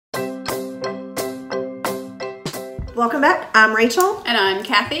Welcome back. I'm Rachel. And I'm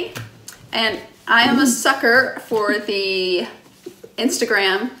Kathy. And I am a sucker for the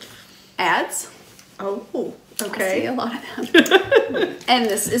Instagram ads. Oh, okay. I see a lot of them. And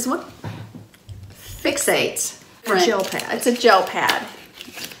this is what? Fixate Gel Pads. It's a gel pad.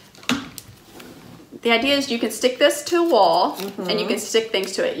 The idea is you can stick this to a wall and you can stick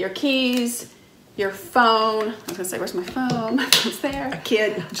things to it. Your keys, your phone. I was going to say, where's my phone? My phone's there. A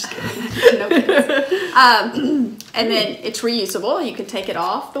kid. I'm just kidding. No kids. And then it's reusable. You can take it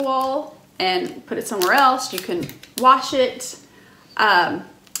off the wall and put it somewhere else. You can wash it.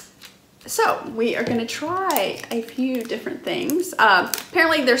 So we are going to try a few different things.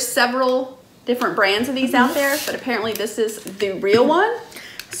 Apparently there's several different brands of these out there, but apparently this is the real one.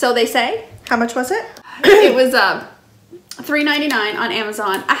 So they say. How much was it? It was $3.99 on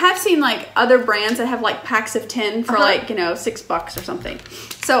Amazon. I have seen like other brands that have like packs of 10 for like, you know, $6 or something.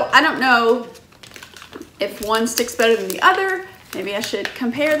 So I don't know if one sticks better than the other. Maybe I should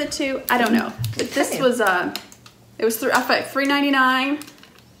compare the two. I don't know. But this was it was $3.99.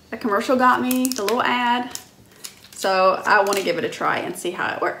 The commercial got me, the little ad. So I want to give it a try and see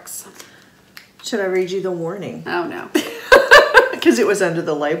how it works. Should I read you the warning? Oh no. Because it was under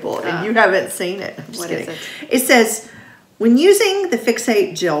the label and you haven't seen it. I'm just kidding. Is It says, when using the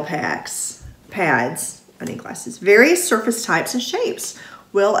Fixate Gel Pads, onion glasses, various surface types and shapes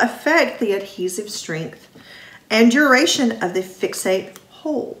will affect the adhesive strength and duration of the Fixate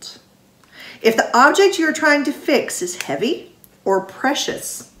hold. If the object you're trying to fix is heavy or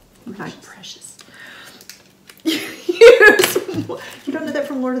precious, precious. You don't know that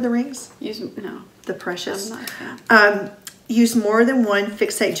from Lord of the Rings? No. The precious. I'm not a fan. Use more than one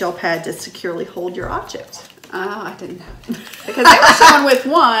Fixate gel pad to securely hold your object. Oh, I didn't know. Because they were showing with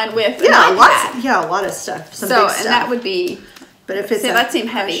one with an iPad. A lot of stuff. Some big So, stuff. and that would be, but if it's that seemed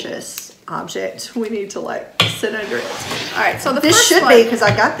heavy. Precious object, we need to like sit under it. All right, so this should be because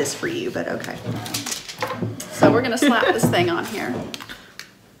I got this for you, but okay. So we're gonna slap this thing on here.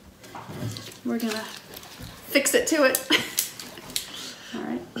 We're gonna fix it to it. All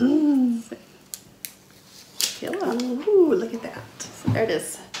right. Feel it. Ooh, look at that. So there it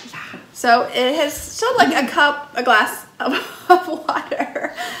is. So it has showed like a glass of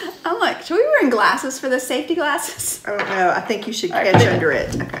water. I'm like, should we be wearing glasses for this, safety glasses? Oh no, I think you should catch under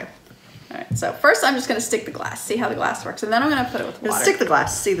it. Okay. All right, so first I'm just gonna stick the glass, see how the glass works, and then I'm gonna put it with water. Stick the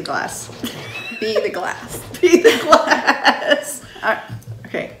glass, see the glass. Be the glass. Be the glass. All right.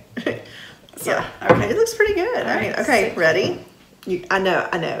 Okay. So, Yeah. okay. It looks pretty good. All right, Okay, ready? I know.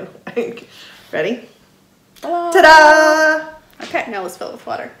 Ready? Hello. Ta-da! Okay, now let's fill it with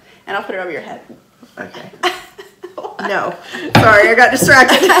water. And I'll put it over your head. Okay. No. Sorry, I got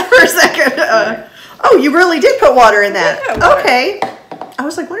distracted for a second. Oh, you really did put water in that. Yeah, water. Okay. I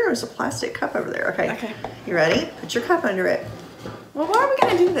was like, where was a plastic cup over there? Okay. Okay. You ready? Put your cup under it. Well, why are we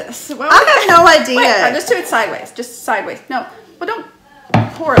going to do this? I have no idea. Wait, just do it sideways. Just sideways. No, well, don't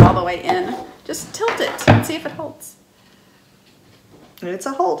pour it all the way in. Just tilt it and see if it holds. It's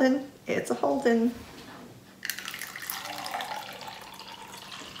a holding. It's a holding.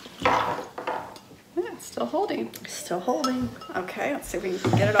 Yeah, it's still holding. Still holding. Okay, let's see if we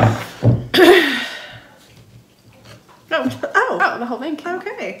can get it off. Oh, the whole thing came off.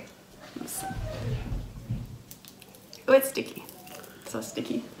 Okay. Oh, it's sticky. So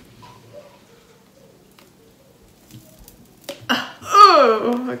sticky.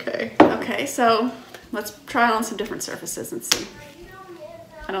 Oh, okay. Okay, so let's try it on some different surfaces and see.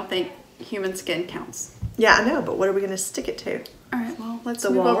 I don't think human skin counts. Yeah, I know, but what are we going to stick it to? All right, well, let's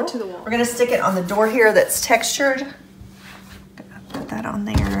move over to the wall. We're going to stick it on the door here that's textured. Put that on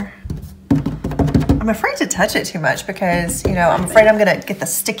there. I'm afraid to touch it too much because, you know, I'm afraid I'm going to get the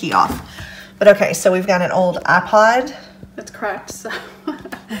sticky off. But okay, so we've got an old iPod. It's cracked, so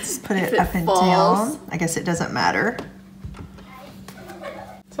Let's put it up and down. I guess it doesn't matter.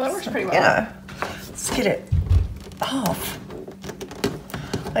 So that works pretty well. Yeah. Let's get it off.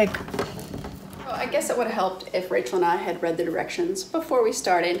 Like, Well, I guess it would have helped if Rachel and I had read the directions before we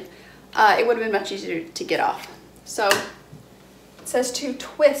started. It would have been much easier to get off. So it says to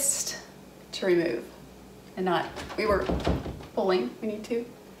twist to remove, and not, we were pulling, we need to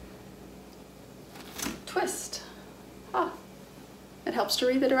twist. It helps to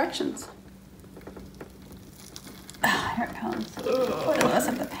read the directions. Here it comes. Oh, it does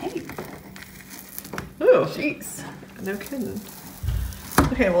have the paint. ooh, Jeez. no kidding.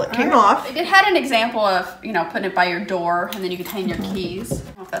 Okay, well, it came off. It had an example of, you know, putting it by your door and then you could hang your keys. I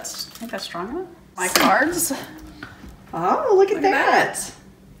don't know if I think that's strong enough. My cards. Oh, look at that.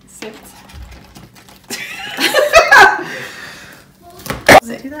 See if it's...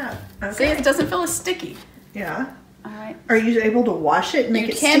 do that. Okay. See, it doesn't feel as sticky. Yeah. All right. Are you able to wash it and make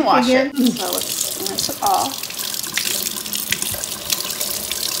it sticky You can wash again? it. So let's rinse it off.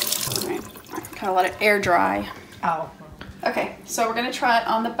 All right. Kind of let it air dry. Oh. Okay, so we're gonna try it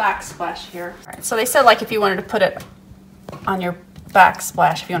on the backsplash here. All right, so they said like if you wanted to put it on your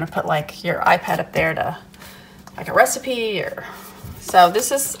backsplash, if you want to put like your iPad up there to like a recipe or, so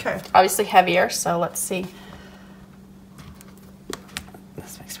this is obviously heavier, so let's see.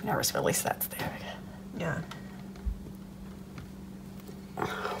 This makes me nervous, but at least that's there. Yeah.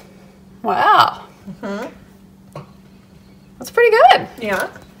 Wow. That's pretty good. Yeah.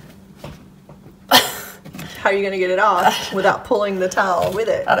 How are you going to get it off without pulling the towel with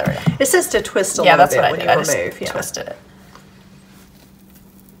it? Oh, there we go. It says to twist a Yeah, little that's bit what I when did. you I remove. just twisted it.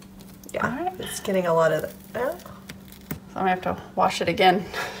 Yeah. All right. It's getting a lot of it. Yeah. So I'm gonna have to wash it again.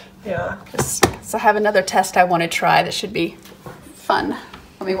 Yeah. So I have another test I want to try that should be fun.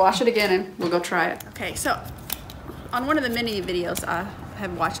 Let me wash it again and we'll go try it. Okay, so on one of the mini videos I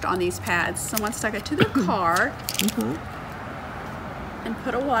have watched on these pads, someone stuck it to their car and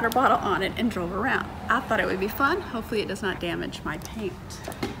put a water bottle on it and drove around. I thought it would be fun. Hopefully it does not damage my paint.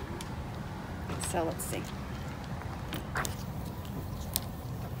 So let's see.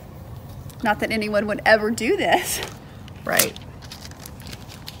 Not that anyone would ever do this. Right.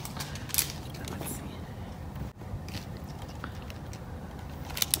 Let's see.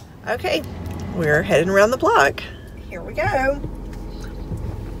 Okay. We're heading around the block. Here we go. All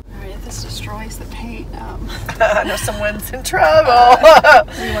right, if this destroys the paint, I know someone's in trouble.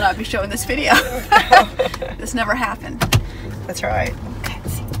 we will not be showing this video. This never happened. That's right. Okay,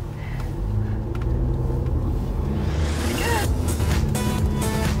 let's see. Pretty good.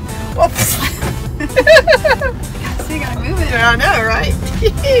 Whoops. So you gotta move it. Yeah, I know, right?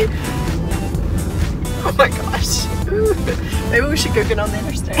 Oh my gosh. Ooh. Maybe we should go get on the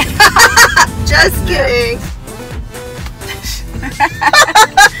interstate. Just kidding.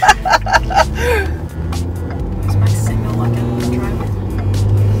 Is my signal like a driver?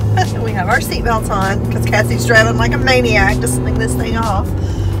 We have our seatbelts on because Cassie's driving like a maniac to sling this thing off.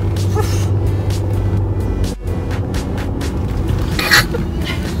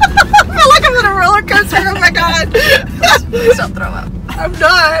 I feel like I'm on a roller coaster. Oh my god. Please don't throw up. I'm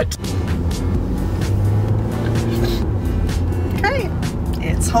not. Okay.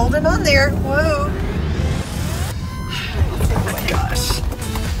 It's holding on there. Whoa. Oh my gosh.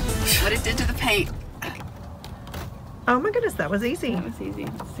 What it did to the paint. Oh my goodness, that was easy. That was easy.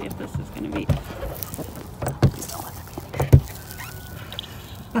 Let's see if this is gonna be. Please don't let there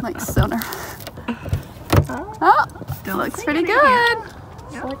be like sooner. Oh, still looks pretty good.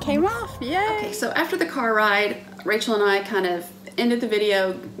 So it came off. Yay. Okay, so after the car ride, Rachel and I kind of ended the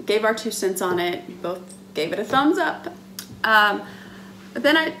video, gave our 2 cents on it, both gave it a thumbs up. But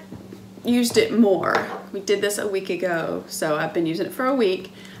then I used it more. We did this a week ago, so I've been using it for a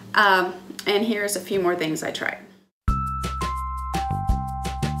week. And here's a few more things I tried.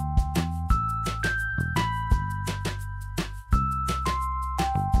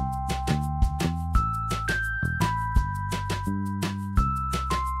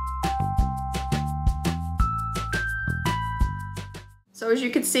 So as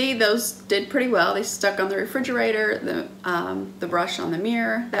you can see, those did pretty well. They stuck on the refrigerator, the brush on the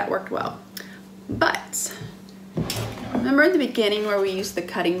mirror, that worked well. But remember in the beginning where we used the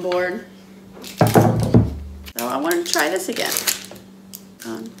cutting board? So I wanted to try this again.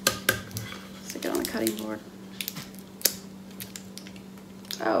 Stick it on the cutting board.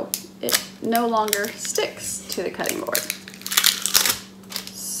 Oh, it no longer sticks to the cutting board.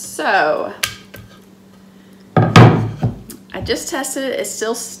 So I just tested it. It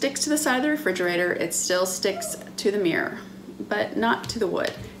still sticks to the side of the refrigerator. It still sticks to the mirror, but not to the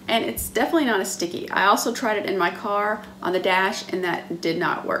wood. And it's definitely not as sticky. I also tried it in my car on the dash and that did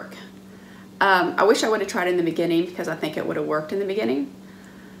not work. I wish I would have tried it in the beginning because I think it would have worked in the beginning,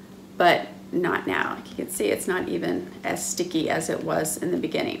 but not now. You can see it's not even as sticky as it was in the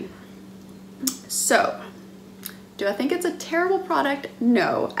beginning. So, do I think it's a terrible product?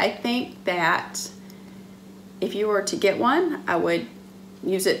 No, I think that if you were to get one, I would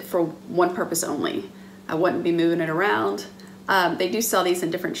use it for one purpose only. I wouldn't be moving it around. They do sell these in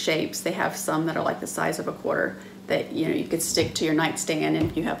different shapes. They have some that are like the size of a quarter that you could stick to your nightstand,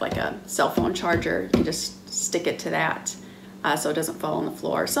 and if you have like a cell phone charger, you just stick it to that so it doesn't fall on the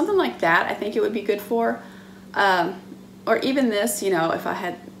floor. Something like that I think it would be good for. Or even this, if I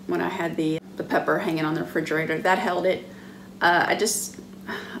had, when I had the pepper hanging on the refrigerator, that held it. I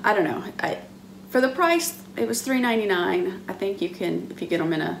don't know. For the price, it was $3.99. I think you can, if you get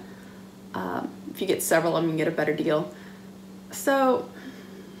them in a, if you get several of them, you can get a better deal. So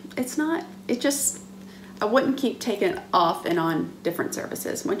it's not, I wouldn't keep taking it off and on different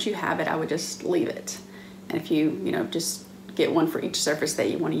surfaces. Once you have it, I would just leave it. And if you, just get one for each surface that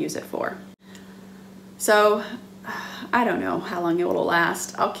you want to use it for. So I don't know how long it will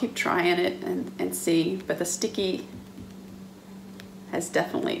last. I'll keep trying it and see, but the sticky has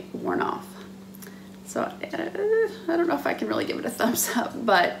definitely worn off. So I don't know if I can really give it a thumbs up,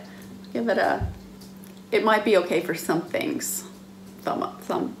 but give it it might be okay for some things. Thumb up,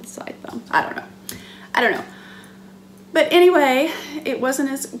 side thumb. I don't know. But anyway, it wasn't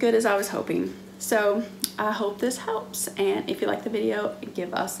as good as I was hoping. So I hope this helps. And if you like the video,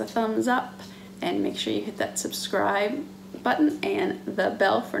 give us a thumbs up and make sure you hit that subscribe button and the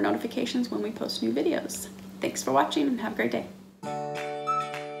bell for notifications when we post new videos. Thanks for watching and have a great day.